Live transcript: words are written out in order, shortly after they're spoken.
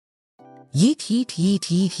Yeet yeet yeet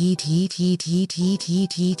yeet yeet yeet yeet yeet yeet yeet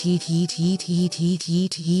yeet yeet yeet yeet yeet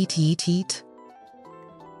yeet yeet yeet yeet.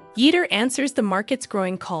 Yeeter answers the market's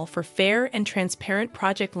growing call for fair and transparent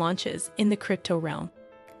project launches in the crypto realm.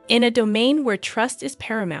 In a domain where trust is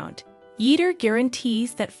paramount, Yeeter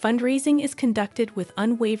guarantees that fundraising is conducted with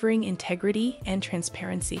unwavering integrity and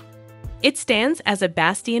transparency. It stands as a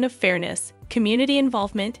bastion of fairness, community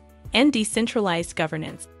involvement, and decentralized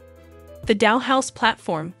governance. The DAO House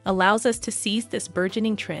platform allows us to seize this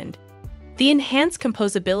burgeoning trend. The enhanced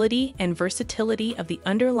composability and versatility of the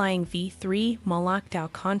underlying V3 Moloch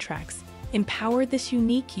DAO contracts empower this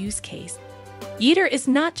unique use case. Yeeter is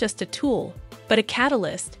not just a tool, but a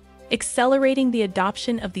catalyst, accelerating the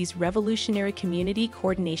adoption of these revolutionary community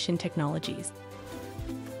coordination technologies.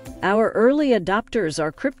 Our early adopters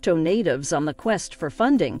are crypto natives on the quest for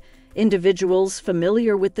funding, individuals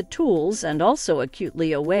familiar with the tools and also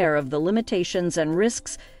acutely aware of the limitations and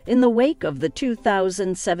risks in the wake of the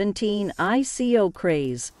 2017 ICO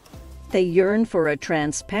craze. They yearn for a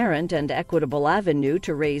transparent and equitable avenue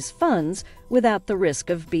to raise funds without the risk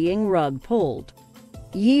of being rug pulled.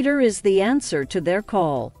 Yeeter is the answer to their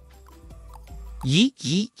call. Yeet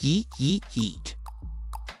yeet yeet yeet yeet.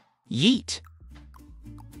 Yeet.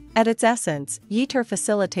 At its essence, Yeeter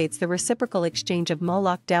facilitates the reciprocal exchange of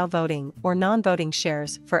Moloch DAO voting or non-voting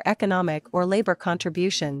shares for economic or labor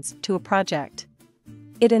contributions to a project.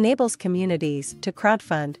 It enables communities to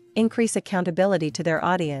crowdfund, increase accountability to their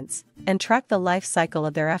audience, and track the life cycle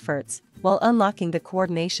of their efforts, while unlocking the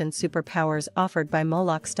coordination superpowers offered by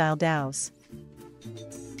Moloch-style DAOs.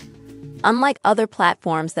 Unlike other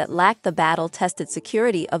platforms that lack the battle-tested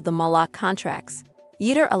security of the Moloch contracts,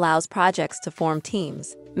 Yeeter allows projects to form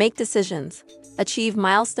teams, make decisions, achieve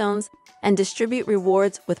milestones, and distribute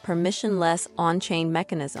rewards with permissionless on-chain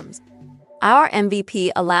mechanisms. Our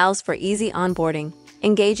MVP allows for easy onboarding,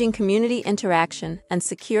 engaging community interaction, and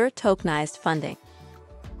secure tokenized funding.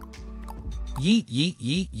 Yeet yeet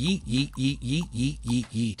yeet yeet yeet yeet yeet yeet yeet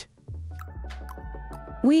yeet.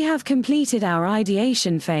 We have completed our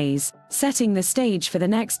ideation phase, setting the stage for the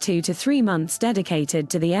next 2 to 3 months dedicated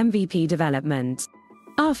to the MVP development.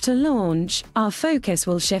 After launch, our focus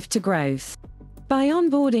will shift to growth. By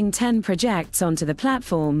onboarding 10 projects onto the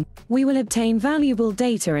platform, we will obtain valuable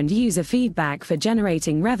data and user feedback for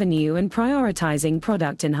generating revenue and prioritizing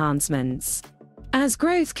product enhancements. As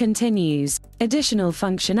growth continues, additional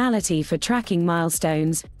functionality for tracking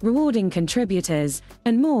milestones, rewarding contributors,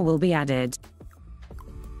 and more will be added.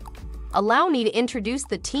 Allow me to introduce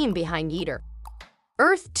the team behind Yeeter.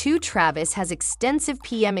 Earth 2 Travis has extensive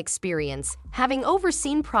PM experience, having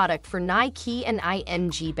overseen product for Nike and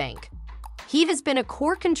ING Bank. He has been a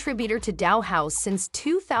core contributor to DAO House since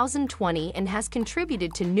 2020 and has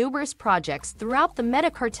contributed to numerous projects throughout the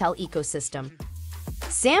Metacartel ecosystem.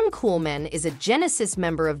 Sam Coolman is a Genesis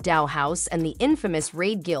member of DAO House and the infamous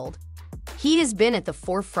Raid Guild. He has been at the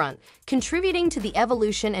forefront, contributing to the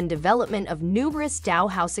evolution and development of numerous DAO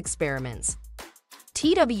House experiments.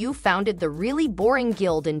 TW founded the Really Boring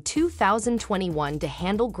Guild in 2021 to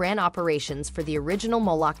handle grant operations for the original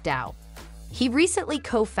Moloch DAO. He recently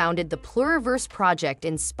co-founded the Pluriverse project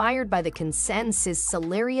inspired by the ConsenSys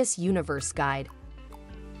Solarius Universe Guide.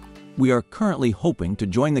 We are currently hoping to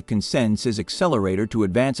join the ConsenSys accelerator to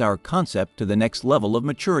advance our concept to the next level of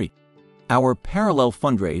maturity. Our parallel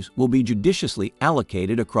fundraise will be judiciously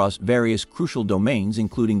allocated across various crucial domains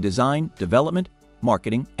including design, development,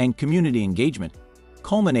 marketing, and community engagement,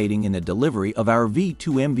 culminating in the delivery of our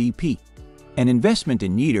V2 MVP. An investment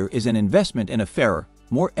in Yeeter is an investment in a fairer,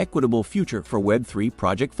 more equitable future for Web3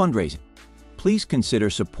 project fundraising. Please consider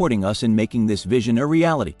supporting us in making this vision a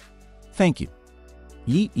reality. Thank you.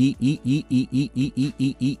 Yeet yeet yeet yeet yeet yeet yeet yeet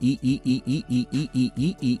yeet yeet yeet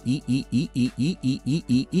yeet yeet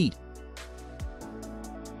yeet yeet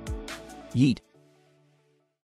yeet.